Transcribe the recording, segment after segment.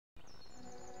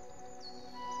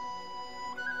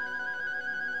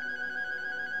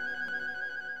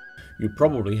You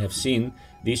probably have seen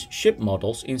these ship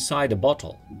models inside a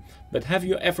bottle, but have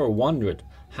you ever wondered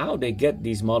how they get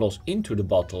these models into the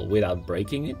bottle without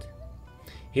breaking it?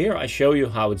 Here I show you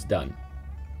how it's done.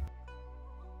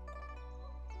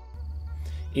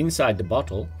 Inside the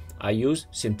bottle I use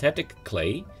synthetic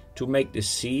clay to make the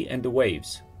sea and the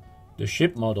waves. The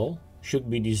ship model should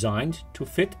be designed to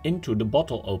fit into the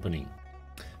bottle opening.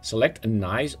 Select a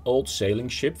nice old sailing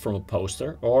ship from a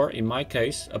poster, or in my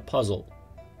case a puzzle.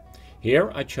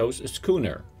 Here I chose a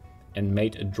schooner and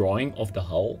made a drawing of the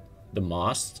hull, the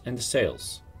masts and the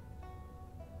sails.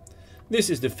 This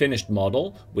is the finished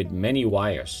model with many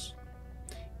wires.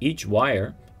 Each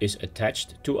wire is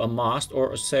attached to a mast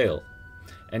or a sail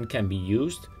and can be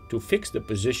used to fix the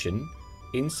position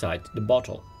inside the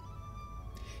bottle.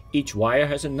 Each wire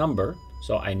has a number,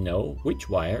 so I know which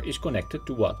wire is connected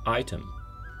to what item.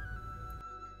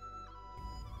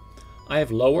 I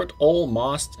have lowered all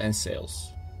masts and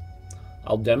sails.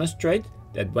 I'll demonstrate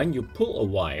that when you pull a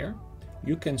wire,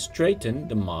 you can straighten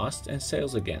the mast and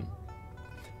sails again.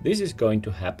 This is going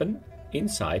to happen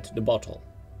inside the bottle.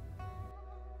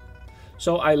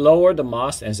 So I lower the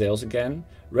mast and sails again,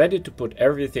 ready to put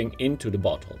everything into the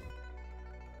bottle.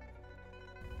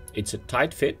 It's a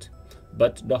tight fit,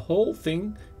 but the whole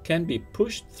thing can be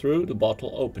pushed through the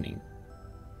bottle opening.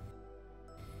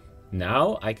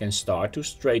 Now I can start to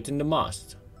straighten the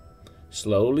mast.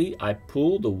 Slowly I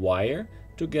pull the wire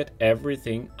to get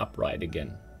everything upright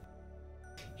again.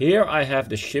 Here I have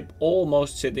the ship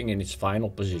almost sitting in its final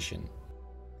position.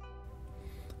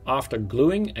 After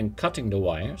gluing and cutting the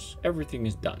wires, everything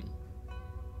is done.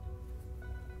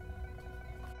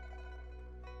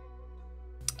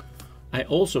 I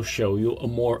also show you a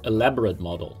more elaborate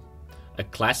model, a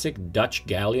classic Dutch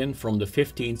galleon from the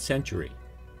 15th century.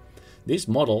 This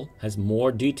model has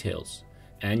more details,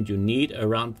 and you need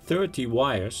around 30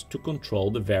 wires to control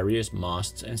the various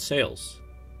masts and sails.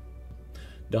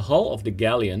 The hull of the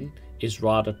galleon is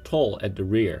rather tall at the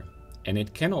rear, and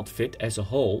it cannot fit as a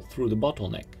whole through the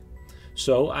bottleneck.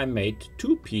 So I made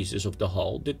two pieces of the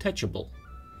hull detachable.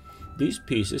 These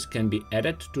pieces can be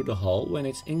added to the hull when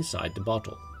it's inside the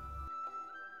bottle.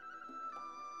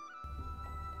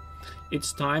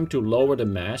 It's time to lower the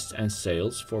masts and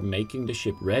sails for making the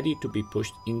ship ready to be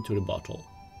pushed into the bottle.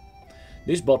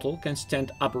 This bottle can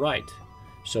stand upright,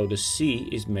 so the sea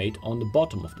is made on the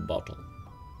bottom of the bottle.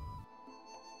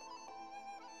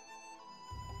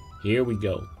 Here we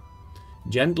go.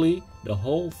 Gently, the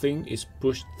whole thing is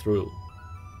pushed through.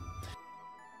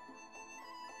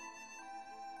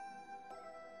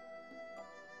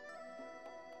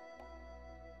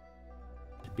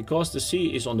 Because the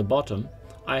sea is on the bottom,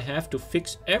 I have to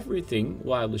fix everything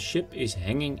while the ship is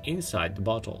hanging inside the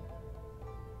bottle.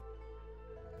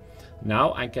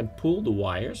 Now I can pull the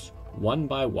wires one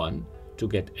by one to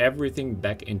get everything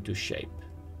back into shape.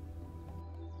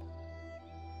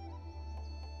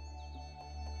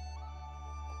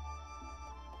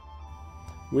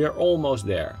 We are almost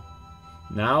there.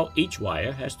 Now each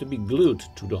wire has to be glued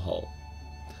to the hull.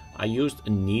 I used a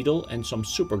needle and some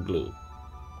super glue.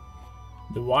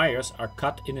 The wires are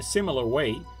cut in a similar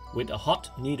way with a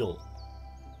hot needle.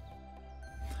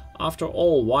 After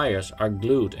all wires are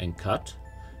glued and cut,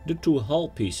 the two hull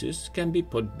pieces can be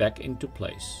put back into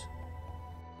place.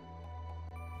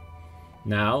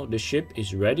 Now the ship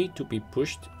is ready to be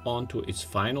pushed onto its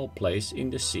final place in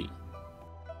the sea.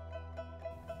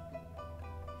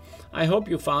 I hope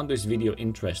you found this video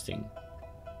interesting.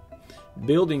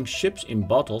 Building ships in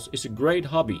bottles is a great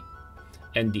hobby,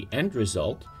 and the end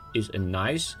result is a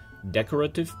nice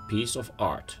decorative piece of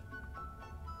art.